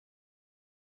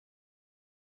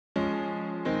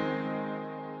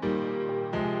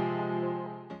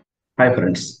Hi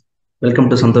friends, welcome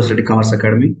to Santosh Reddy Commerce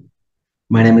Academy.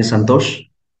 My name is Santosh.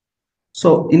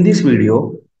 So in this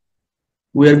video,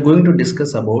 we are going to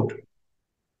discuss about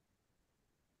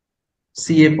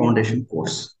CA Foundation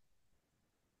course.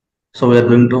 So we are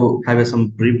going to have some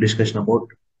brief discussion about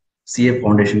CA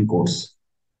Foundation course.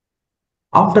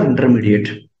 After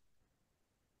intermediate,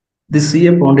 this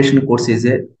CA Foundation course is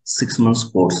a 6 months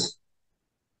course.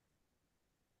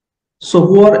 So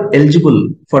who are eligible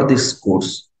for this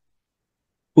course?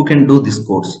 Who can do this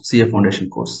course, CA Foundation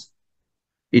course?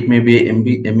 It may be a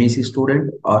MEC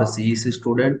student or a CEC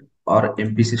student or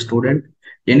MPC student.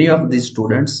 Any of these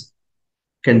students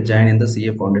can join in the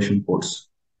CA Foundation course.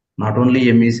 Not only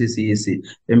MEC, CEC,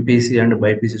 MPC and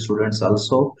BIPC students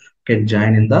also can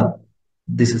join in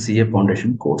this CA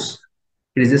Foundation course.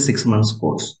 It is a 6 months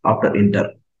course after inter.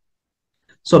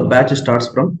 So batch starts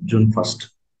from June 1st.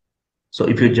 So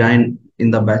if you join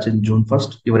in the batch in June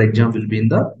 1st, your exam will be in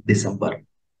the December.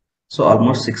 So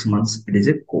almost 6 months, it is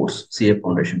a course, CA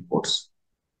Foundation course.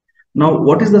 Now,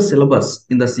 what is the syllabus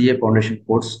in the CA Foundation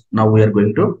course? Now we are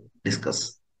going to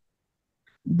discuss.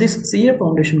 This CA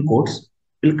Foundation course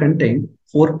will contain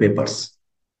 4 papers.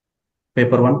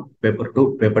 Paper 1, Paper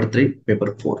 2, Paper 3,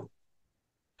 Paper 4.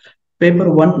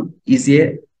 Paper 1 is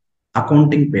a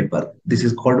accounting paper. This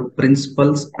is called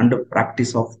Principles and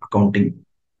Practice of Accounting.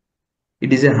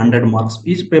 It is a 100 marks.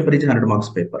 Each paper is a 100 marks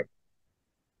paper.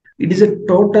 It is a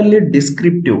totally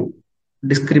descriptive.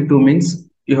 Descriptive means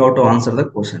you have to answer the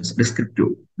questions.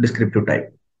 Descriptive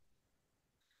type.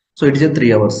 So it is a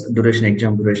 3 hours duration.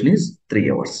 Exam duration is 3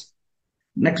 hours.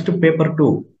 Next to paper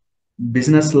 2,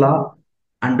 business law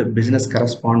and business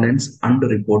correspondence and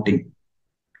reporting.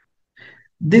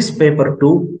 This paper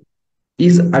 2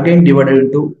 is again divided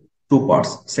into 2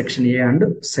 parts, section A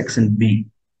and section B.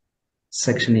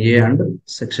 Section A and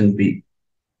section B.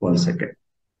 1 second.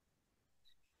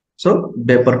 So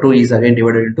paper 2 is again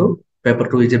divided into paper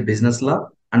 2 is a business law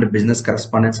and business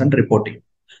correspondence and reporting.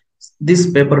 This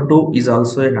paper 2 is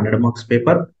also a 100 marks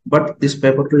paper, but this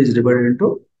paper 2 is divided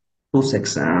into two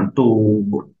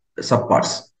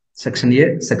subparts, section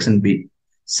A, section B.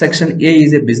 Section A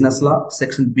is a business law,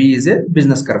 section B is a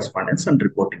business correspondence and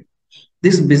reporting.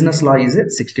 This business law is a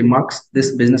 60 marks,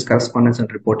 this business correspondence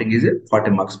and reporting is a 40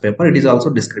 marks paper. It is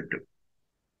also descriptive.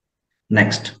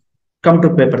 Next, come to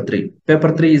paper 3.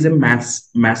 Paper 3 is a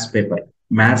maths paper,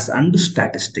 maths and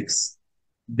statistics,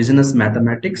 business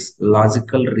mathematics,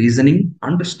 logical reasoning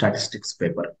and statistics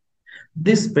paper.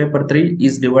 This paper 3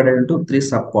 is divided into 3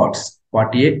 subparts,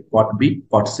 part A, part B,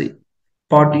 part C.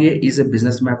 Part A is a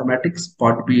business mathematics,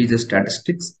 part B is a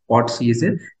statistics, part C is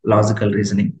a logical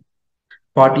reasoning.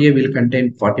 Part A will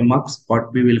contain 40 marks,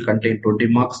 part B will contain 20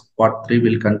 marks, part 3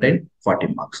 will contain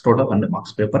 40 marks, total 100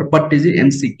 marks paper, but it is a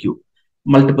MCQ,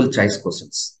 multiple choice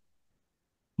questions.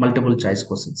 Multiple choice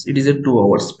questions. It is a 2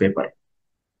 hours paper.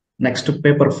 Next to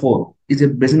paper 4 is a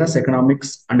business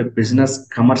economics and business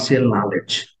commercial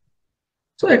knowledge.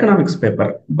 So economics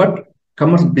paper, but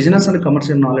business and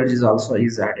commercial knowledge is also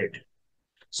added.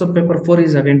 So paper 4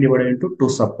 is again divided into 2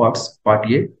 subparts, part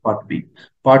A, part B.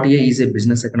 Part A is a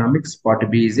business economics, part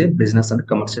B is a business and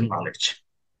commercial knowledge.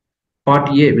 Part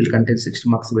A will contain 60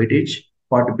 marks weightage,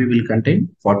 part B will contain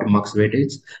 40 marks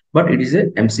weightage, but it is a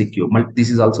MCQ. This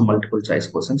is also multiple choice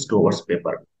questions, 2 hours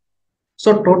paper.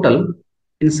 So total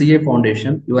in CA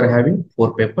Foundation, you are having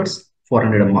 4 papers,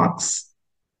 400 marks.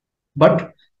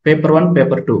 But paper 1,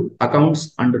 paper 2,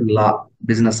 accounts and law,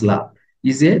 business law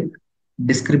is a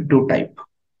descriptive type.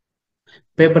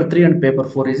 Paper 3 and paper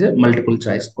 4 is a multiple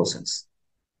choice questions.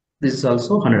 This is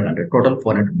also 100, total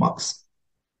 400 marks.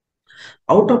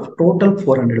 Out of total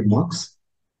 400 marks,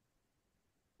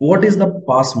 what is the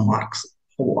pass marks?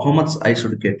 How much I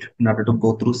should get in order to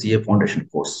go through CA Foundation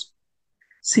course?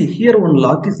 See, here one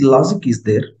logic is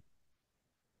there.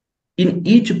 In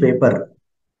each paper,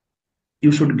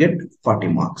 you should get 40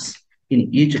 marks.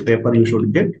 In each paper, you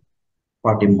should get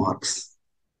 40 marks.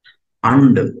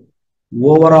 And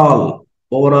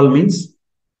overall means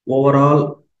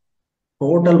overall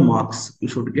total marks, you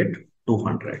should get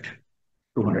 200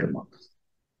 marks.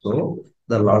 So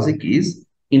the logic is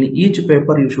in each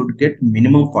paper, you should get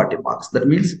minimum 40 marks. That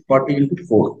means 40 into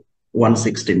 4,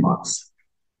 160 marks.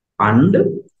 And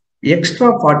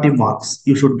extra 40 marks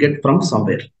you should get from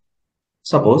somewhere.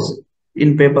 Suppose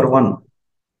in paper 1,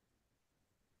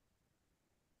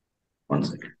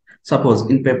 Suppose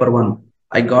in paper 1,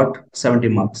 I got 70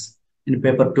 marks. In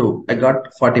paper 2, I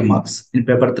got 40 marks. In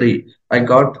paper 3, I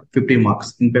got 50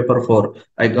 marks. In paper 4,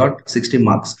 I got 60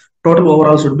 marks. Total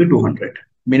overall should be 200,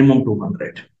 minimum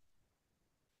 200.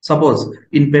 Suppose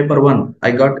in paper 1,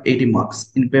 I got 80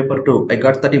 marks. In paper 2, I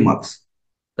got 30 marks.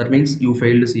 That means you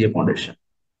failed CA foundation.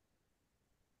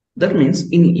 That means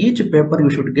in each paper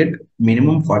you should get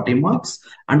minimum 40 marks,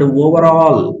 and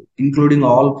overall, including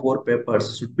all 4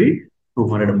 papers, should be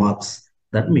 200 marks.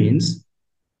 That means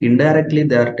indirectly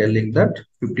they are telling that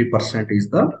 50% is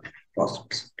the pass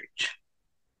percentage.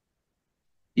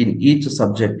 In each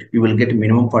subject, you will get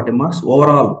minimum 40 marks.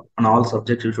 Overall, on all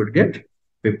subjects, you should get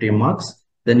 50 marks.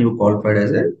 Then you qualified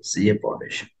as a CA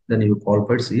foundation. Then you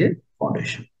qualified CA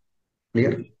foundation.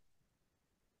 Clear?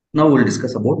 Now we'll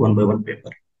discuss about one by one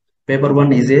paper. Paper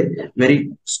 1 is a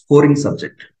very scoring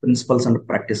subject, principles and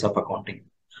practice of accounting.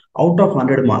 Out of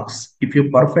 100 marks, if you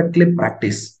perfectly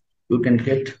practice, you can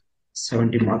get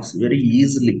 70 marks very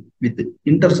easily with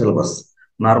inter-syllabus.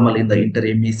 Normally, in the inter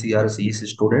MEC or CEC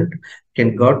student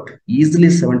can get easily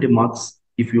 70 marks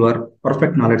if you are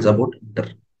perfect knowledge about inter.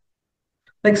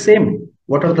 Like same,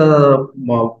 what are the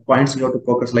points you have to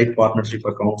focus, like partnership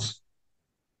accounts,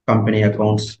 company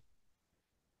accounts,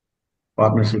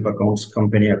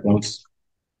 company accounts,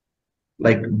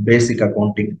 like basic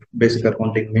accounting. Basic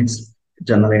accounting means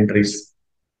journal entries,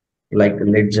 like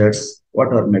ledgers,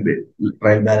 whatever maybe,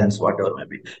 trial balance, whatever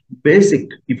maybe. Basic,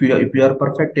 if you are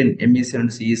perfect in MEC and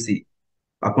CEC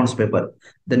accounts paper,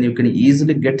 then you can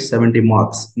easily get 70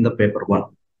 marks in the paper 1.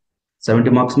 70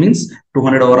 marks means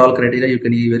 200 overall criteria you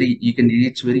can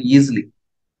reach very easily.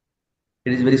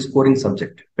 It is very scoring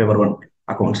subject, paper 1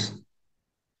 accounts.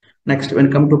 Next,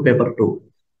 when come to paper 2.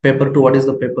 Paper 2, what is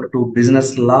the paper 2?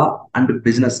 Business law and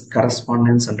business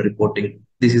correspondence and reporting.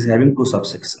 This is having 2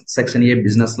 subsections. Section A,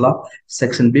 business law.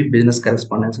 Section B, business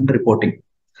correspondence and reporting.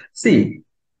 See,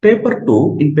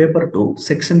 in paper 2,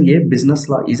 section A, business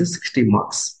law is a 60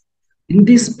 marks. In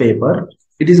this paper,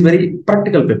 it is very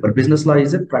practical paper. Business law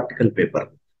is a practical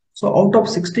paper. So out of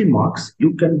 60 marks,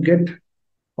 you can get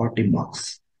 40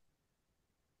 marks.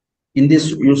 In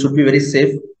this, you should be very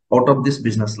safe out of this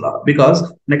business law,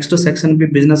 because next to section B,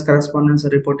 business correspondence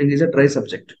and reporting, is a dry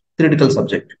subject, theoretical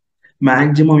subject.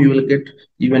 Maximum you will get,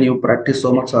 even you practice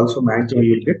so much also, maximum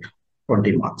you will get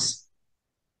 20 marks.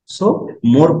 So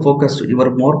your more focus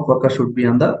should be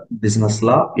on the business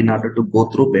law in order to go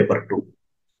through paper 2,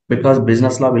 because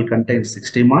business law will contain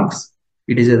 60 marks.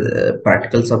 It is a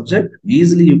practical subject.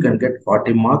 Easily you can get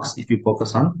 40 marks if you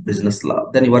focus on business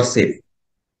law. Then you are safe.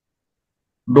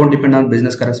 Don't depend on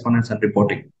business correspondence and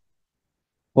reporting.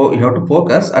 Oh, you have to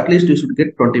focus, at least you should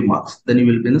get 20 marks. Then you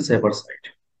will be in the safer side.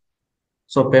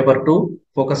 So paper 2,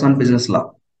 focus on business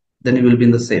law. Then you will be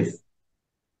in the safe.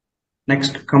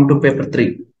 Next, come to paper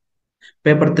 3.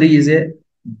 Paper 3 is a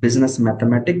business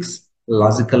mathematics,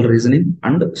 logical reasoning,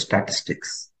 and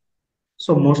statistics.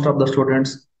 So most of the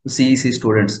students, CEC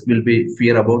students, will be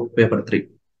fear about paper 3.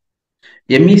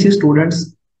 MEC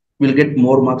students will get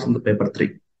more marks in the paper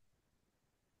 3.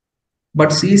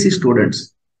 But CEC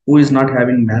students who is not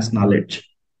having mass knowledge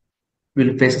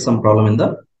will face some problem in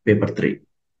the paper 3.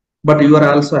 But you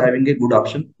are also having a good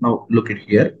option. Now look at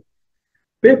here.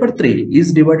 Paper 3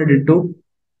 is divided into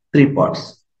 3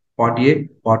 parts. Part A,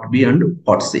 Part B, and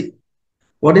Part C.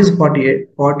 What is Part A?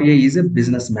 Part A is a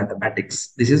business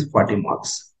mathematics. This is 40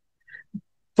 marks.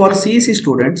 For CEC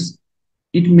students,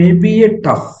 it may be a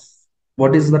tough.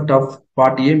 What is the tough?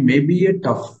 Part A may be a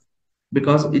tough,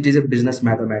 because it is a business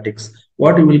mathematics.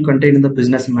 What you will contain in the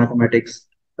business mathematics?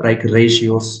 Like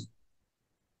ratios,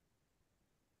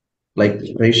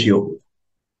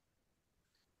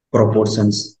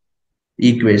 proportions,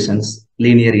 equations,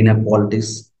 linear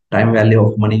inequalities, time value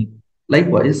of money.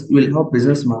 Likewise, you will have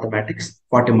business mathematics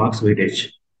 40 marks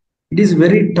weightage. It is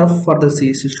very tough for the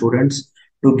CEC students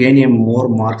to gain more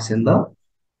marks in the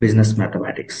business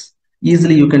mathematics.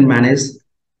 Easily you can manage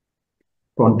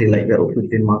 20 or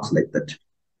 15 marks like that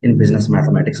in business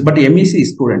mathematics. But MEC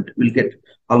student will get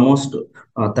almost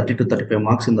 30 to 35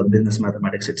 marks in the business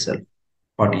mathematics itself,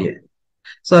 Part A.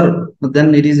 Sir,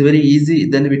 then it is very easy.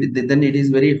 Then it is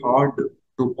very hard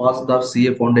to pass the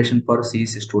CA foundation for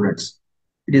CEC students.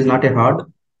 It is not a hard.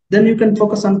 Then you can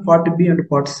focus on Part B and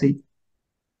Part C.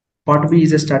 Part B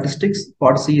is a statistics.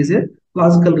 Part C is a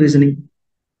logical reasoning.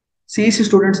 CEC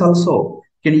students also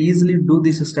can easily do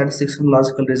this statistics and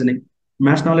logical reasoning.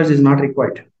 Math knowledge is not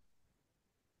required.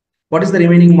 What is the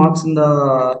remaining marks in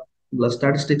the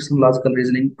statistics and logical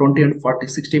reasoning? 20 and 40,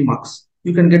 60 marks.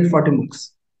 You can get 40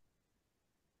 marks.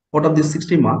 Out of these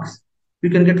 60 marks, you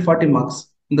can get 40 marks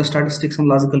in the statistics and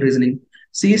logical reasoning.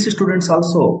 CEC students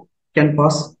also can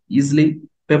pass easily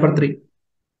paper 3.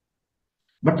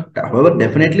 But however,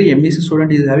 definitely MEC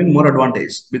student is having more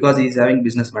advantage, because he is having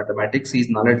business mathematics. He is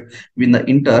knowledge in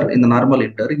the normal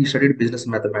inter, he studied business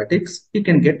mathematics. He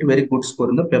can get very good score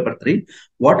in the paper 3.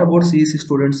 What about CEC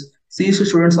students? CEC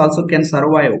students also can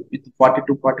survive with 40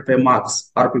 to 45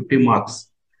 marks or 50 marks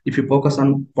if you focus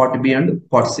on part B and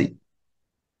part C.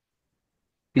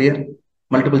 Clear?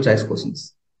 Multiple choice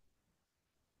questions.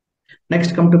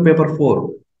 Next, come to paper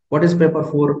 4. What is paper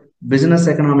 4? Business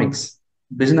economics.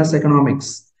 Business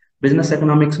economics. Business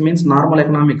economics means normal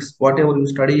economics, whatever you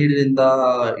studied in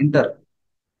the inter,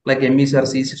 like MEC or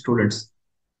CEC students.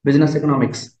 Business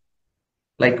economics,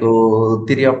 like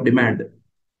theory of demand,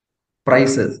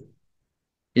 prices,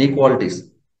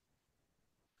 inequalities,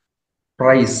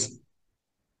 price,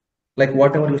 like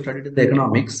whatever you studied in the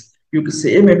economics, you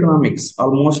same economics,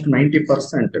 almost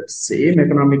 90%, same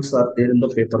economics are there in the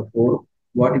paper 4,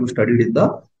 what you studied in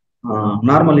the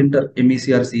normal inter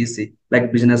MEC or CEC,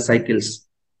 like business cycles,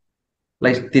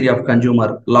 like theory of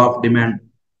consumer, law of demand,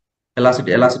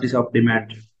 elasticities of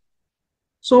demand.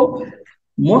 So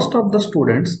most of the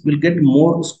students will get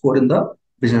more score in the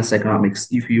business economics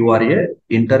if you are a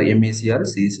inter MEC or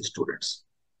CEC students.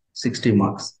 60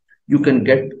 marks. You can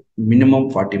get minimum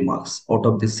 40 marks out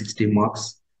of this 60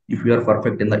 marks if you are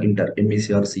perfect in the inter MEC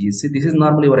or CEC. This is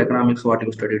normally your economics, what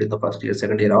you studied in the first year,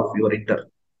 second year of your inter.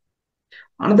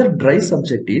 Another dry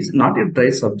subject is not a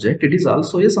dry subject, it is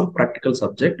also some practical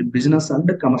subject, business and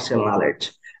commercial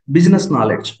knowledge. Business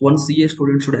knowledge. One CA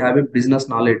student should have a business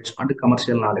knowledge and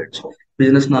commercial knowledge.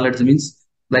 Business knowledge means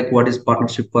like what is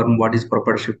partnership firm, what is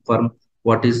proprietorship firm,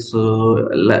 what is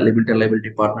limited liability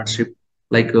partnership,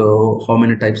 like how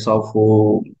many types of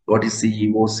what is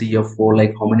CEO, CFO,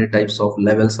 like how many types of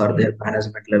levels are there,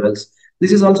 management levels.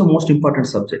 This is also most important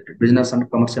subject, business and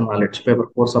commercial knowledge, paper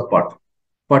course of part.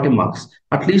 40 marks.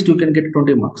 At least you can get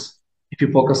 20 marks if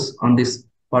you focus on this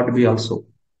part B also.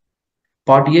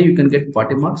 Part A you can get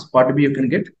 40 marks, part B you can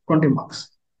get 20 marks.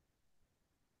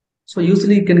 So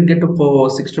usually you can get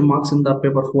 60 marks in the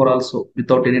paper 4 also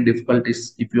without any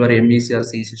difficulties if you are MEC or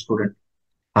CEC student.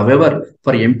 However,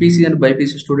 for MPC and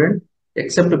BPC student,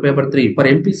 except paper 3, for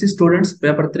MPC students,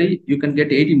 paper 3 you can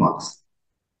get 80 marks.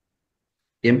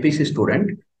 MPC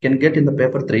student can get in the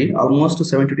paper 3 almost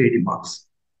 70 to 80 marks.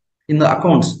 In the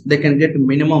accounts, they can get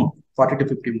minimum 40 to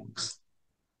 50 marks.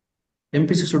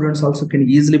 MPC students also can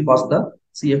easily pass the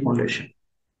CA foundation.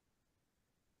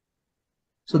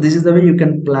 So this is the way you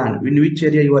can plan in which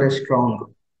area you are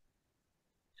strong.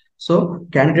 So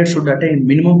candidates should attain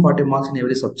minimum 40 marks in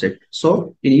every subject.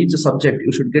 So in each subject,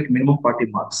 you should get minimum 40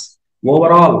 marks.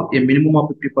 Overall, a minimum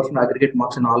of 50% aggregate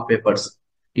marks in all papers.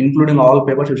 Including all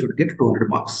papers, you should get 200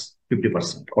 marks,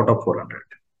 50% out of 400.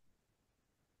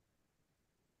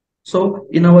 So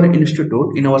in our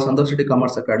institute, in our Santosh Reddy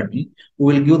Commerce Academy,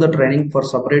 we will give the training for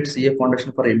separate CA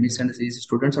foundation for MEC and CEC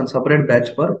students and separate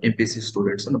batch for MPC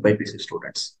students and BPC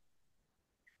students.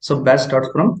 So batch starts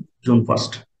from June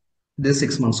 1st. This is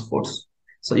 6 months course.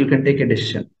 So you can take a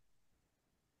decision.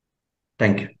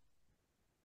 Thank you.